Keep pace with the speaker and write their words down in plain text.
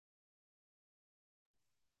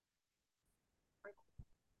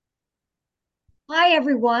Hi,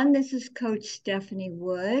 everyone. This is Coach Stephanie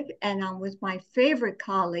Wood, and I'm with my favorite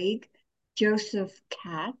colleague, Joseph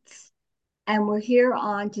Katz. And we're here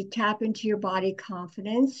on to tap into your body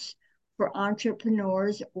confidence for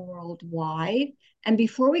entrepreneurs worldwide. And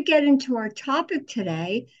before we get into our topic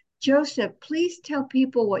today, Joseph, please tell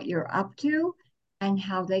people what you're up to and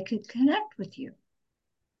how they could connect with you.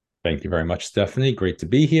 Thank you very much, Stephanie. Great to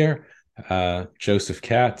be here. Joseph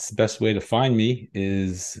Katz. Best way to find me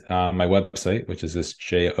is my website, which is this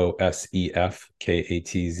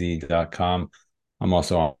JOSEFKATZ.com. I'm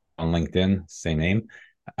also on LinkedIn, same name.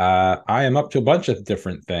 I am up to a bunch of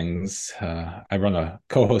different things. I run a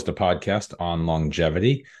co-host a podcast on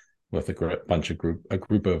longevity with a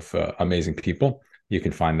group of amazing people. You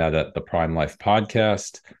can find that at the Prime Life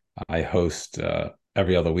Podcast. I host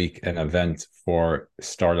every other week an event for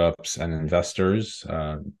startups and investors.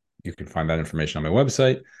 You can find that information on my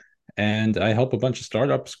website. And I help a bunch of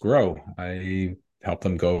startups grow. I help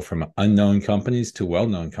them go from unknown companies to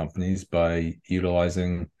well-known companies by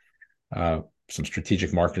utilizing some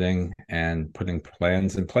strategic marketing and putting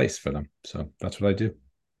plans in place for them. So that's what I do.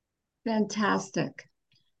 Fantastic.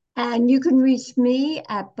 And you can reach me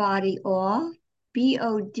at Body Awe,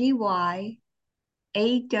 BODYAWE.com.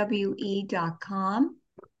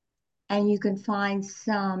 And you can find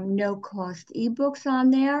some no-cost ebooks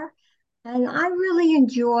on there. And I really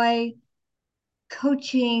enjoy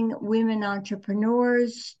coaching women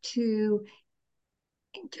entrepreneurs to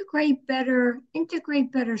integrate better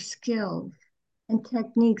skills and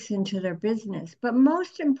techniques into their business. But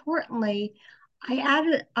most importantly, I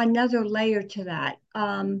added another layer to that.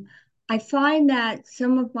 I find that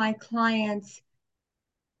some of my clients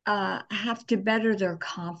have to better their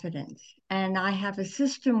confidence, and I have a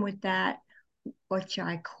system with that, which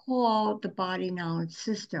I call the body knowledge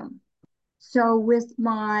system. So, with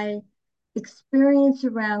my experience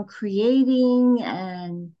around creating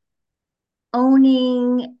and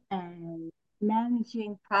owning and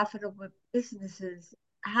managing profitable businesses,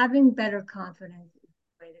 having better confidence is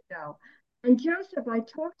the way to go. And Joseph, I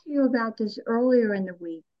talked to you about this earlier in the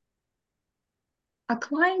week. A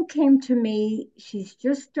client came to me, she's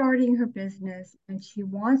just starting her business, and she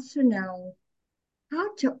wants to know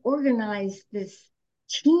how to organize this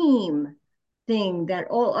team thing that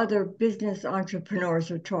all other business entrepreneurs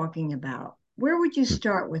are talking about. Where would you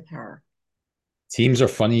start with her? Teams are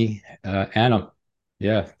funny animal.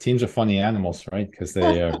 Yeah, teams are funny animals, right? Because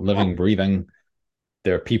they are living, breathing.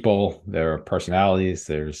 There are people, there are personalities,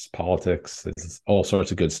 there's politics, there's all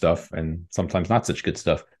sorts of good stuff, and sometimes not such good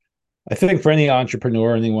stuff. I think for any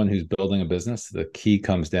entrepreneur, anyone who's building a business, the key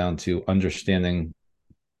comes down to understanding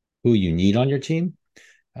who you need on your team.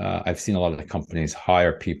 I've seen a lot of the companies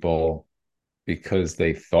hire people because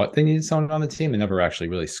they thought they needed someone on the team and never actually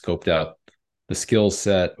really scoped out the skill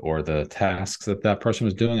set or the tasks that that person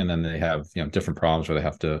was doing, and then they have different problems where they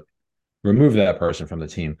have to remove that person from the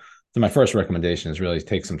team. So my first recommendation is really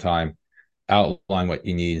take some time, outline what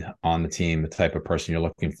you need on the team, the type of person you're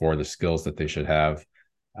looking for, the skills that they should have,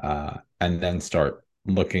 and then start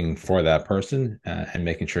looking for that person and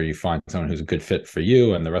making sure you find someone who's a good fit for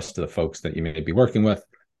you and the rest of the folks that you may be working with.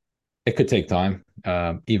 It could take time,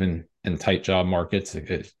 even in tight job markets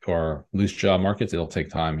or loose job markets. It'll take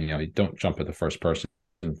time. You don't jump at the first person.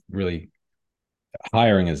 Really,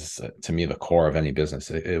 hiring is to me the core of any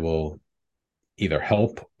business. It will either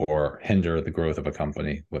help or hinder the growth of a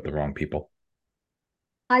company with the wrong people.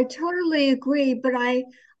 I totally agree, but I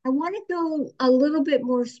want to go a little bit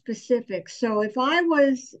more specific. So if I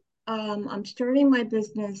was I'm starting my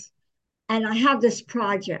business and I have this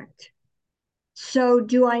project. So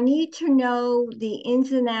do I need to know the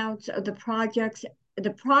ins and outs of the project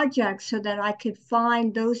so that I could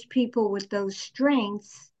find those people with those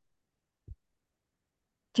strengths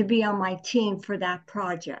to be on my team for that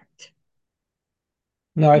project?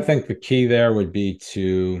 No, I think the key there would be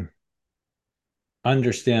to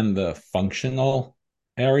understand the functional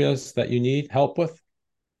areas that you need help with,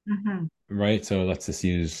 Mhm. right? So let's just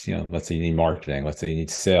use, let's say you need marketing, let's say you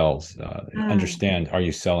need sales. Mm. Understand, are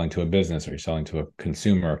you selling to a business? Are you selling to a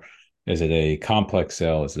consumer? Is it a complex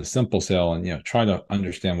sale? Is it a simple sale? And, try to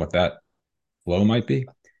understand what that flow might be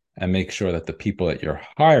and make sure that the people that you're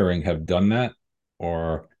hiring have done that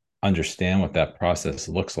or understand what that process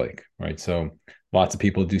looks like, right? So lots of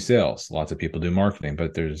people do sales, lots of people do marketing,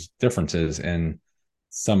 but there's differences in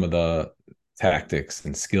some of the tactics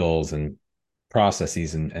and skills and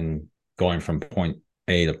processes and going from point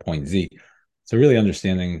A to point Z. So really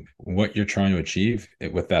understanding what you're trying to achieve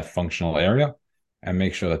with that functional area and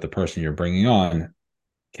make sure that the person you're bringing on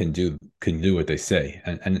can do what they say.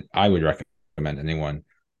 And I would recommend anyone,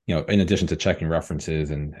 in addition to checking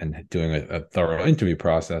references and doing a thorough interview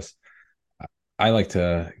process, I like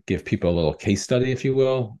to give people a little case study, if you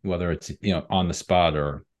will, whether it's, on the spot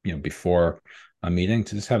or, before a meeting,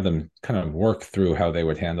 to just have them kind of work through how they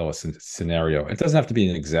would handle a scenario. It doesn't have to be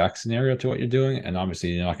an exact scenario to what you're doing. And obviously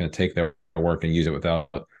you're not going to take their work and use it without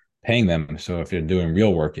paying them. So if you're doing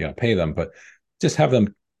real work, you got to pay them, but just have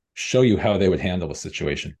them show you how they would handle a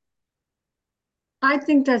situation. I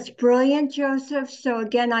think that's brilliant, Joseph. So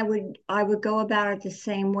again, I would go about it the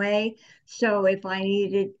same way. So if I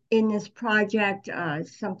needed in this project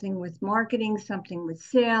something with marketing, something with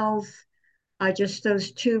sales, just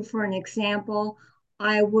those two for an example,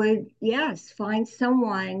 I would, yes, find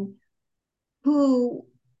someone who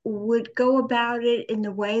would go about it in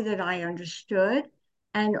the way that I understood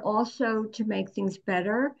and also to make things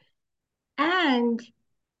better. And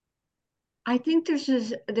I think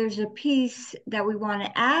there's a piece that we want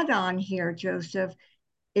to add on here, Joseph,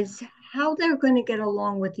 is how they're going to get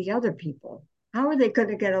along with the other people. How are they going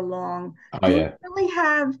to get along? Oh yeah.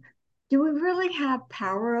 Do we really have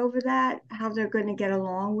power over that? How they're going to get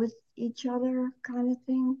along with each other kind of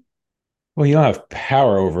thing? Well, you don't have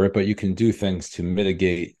power over it, but you can do things to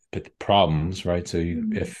mitigate problems, right? So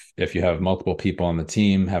Mhm. if you have multiple people on the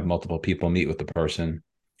team, have multiple people meet with the person,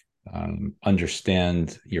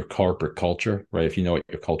 understand your corporate culture, right? If you know what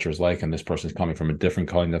your culture is like, and this person is coming from a different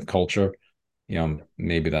kind of culture,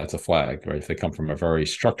 maybe that's a flag, right? If they come from a very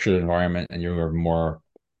structured environment and you're more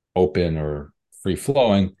open or free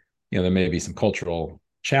flowing, there may be some cultural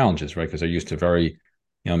challenges, right? Because they're used to very,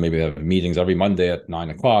 maybe they have meetings every Monday at 9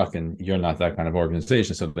 o'clock, and you're not that kind of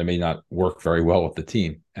organization, so they may not work very well with the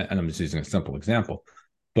team. And I'm just using a simple example,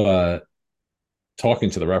 but talking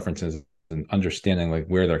to the references and understanding like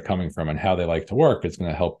where they're coming from and how they like to work is going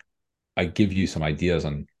to help. I give you some ideas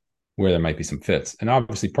on where there might be some fits. And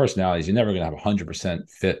obviously, personalities, you're never going to have 100%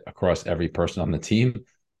 fit across every person on the team.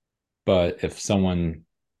 But if someone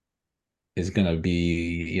is going to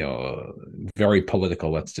be, very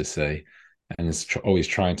political, let's just say, and is always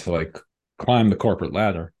trying to like climb the corporate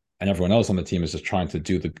ladder, and everyone else on the team is just trying to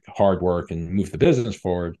do the hard work and move the business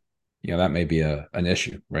forward, that may be an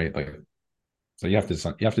issue, right? Like, so you have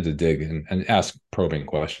to dig and ask probing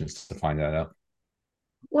questions to find that out.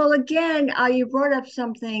 Well, again, you brought up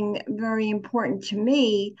something very important to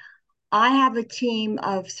me. I have a team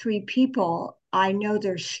of three people. I know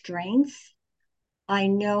their strengths. I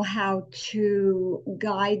know how to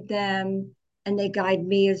guide them, and they guide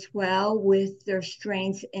me as well with their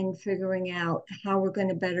strengths in figuring out how we're going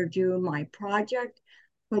to better do my project.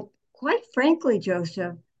 But quite frankly,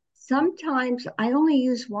 Joseph, sometimes I only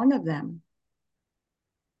use one of them,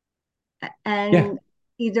 Yeah, and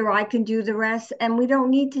either I can do the rest, and we don't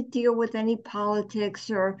need to deal with any politics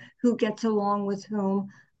or who gets along with whom.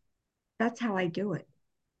 That's how I do it.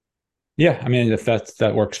 yeah. I mean, if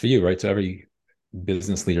that works for you, right? So every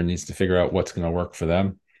business leader needs to figure out what's going to work for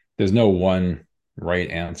them. There's no one right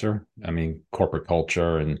answer. I mean, corporate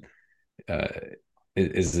culture and uh,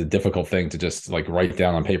 is a difficult thing to just like write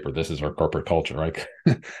down on paper. This is our corporate culture, right?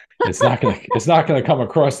 it's not gonna come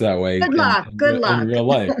across that way Good luck. Good in luck. real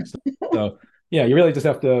life. So yeah, you really just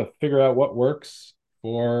have to figure out what works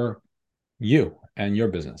for you and your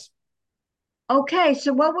business. Okay,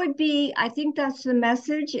 so what would be, I think that's the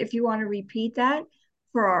message. If you want to repeat that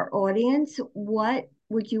for our audience, what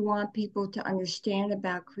would you want people to understand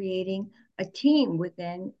about creating a team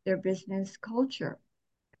within their business culture?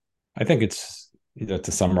 I think it's,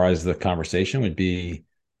 to summarize the conversation would be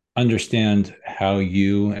understand how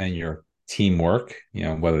you and your team work,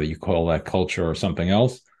 whether you call that culture or something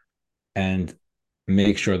else, and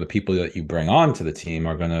make sure the people that you bring on to the team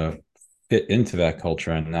are going to fit into that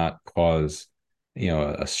culture and not cause,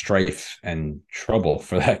 a strife and trouble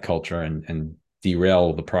for that culture and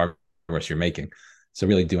derail the progress you're making. So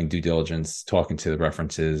really doing due diligence, talking to the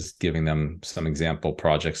references, giving them some example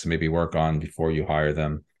projects to maybe work on before you hire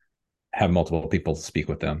them, have multiple people to speak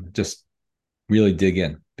with them. Just really dig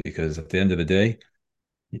in, because at the end of the day,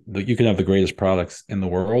 you can have the greatest products in the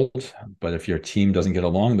world, but if your team doesn't get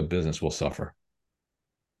along, the business will suffer.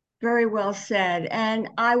 Very well said. And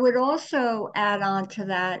I would also add on to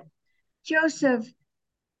that, Joseph,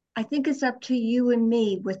 I think it's up to you and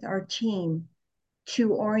me with our team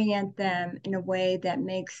to orient them in a way that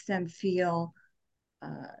makes them feel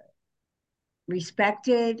uh,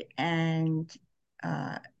 respected and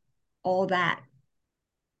uh, all that.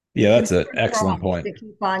 Yeah, It's that's an important for excellent us point. to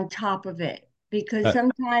keep on top of it because That,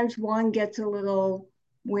 sometimes one gets a little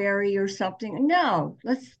wary or something. No,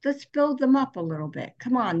 let's build them up a little bit.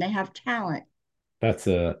 Come on, they have talent. that's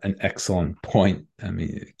an excellent point. I mean,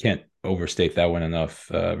 you can't overstate that one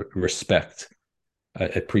enough. Respect.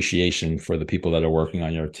 appreciation for the people that are working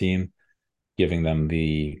on your team, giving them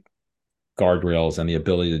the guardrails and the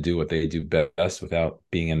ability to do what they do best without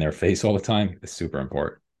being in their face all the time is super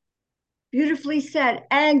important. Beautifully said.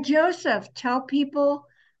 And Joseph, tell people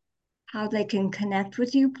how they can connect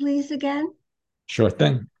with you, please, again. Sure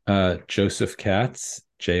thing. Joseph Katz,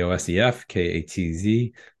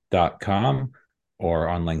 JOSEFKATZ.com, or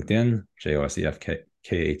on LinkedIn,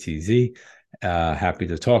 JOSEFKATZ. Happy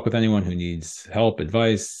to talk with anyone who needs help,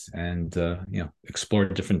 advice, and explore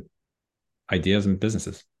different ideas and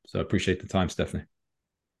businesses. So I appreciate the time, Stephanie.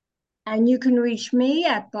 And you can reach me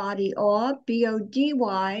at bodyawe,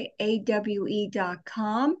 BODYAWE.com.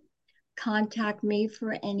 Contact me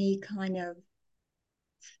for any kind of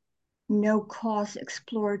no cost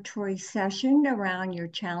exploratory session around your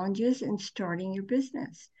challenges in starting your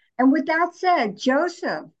business. And with that said,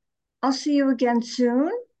 Joseph, I'll see you again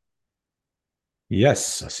soon.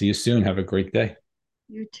 Yes, I'll see you soon. Have a great day.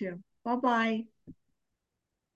 You too. Bye bye.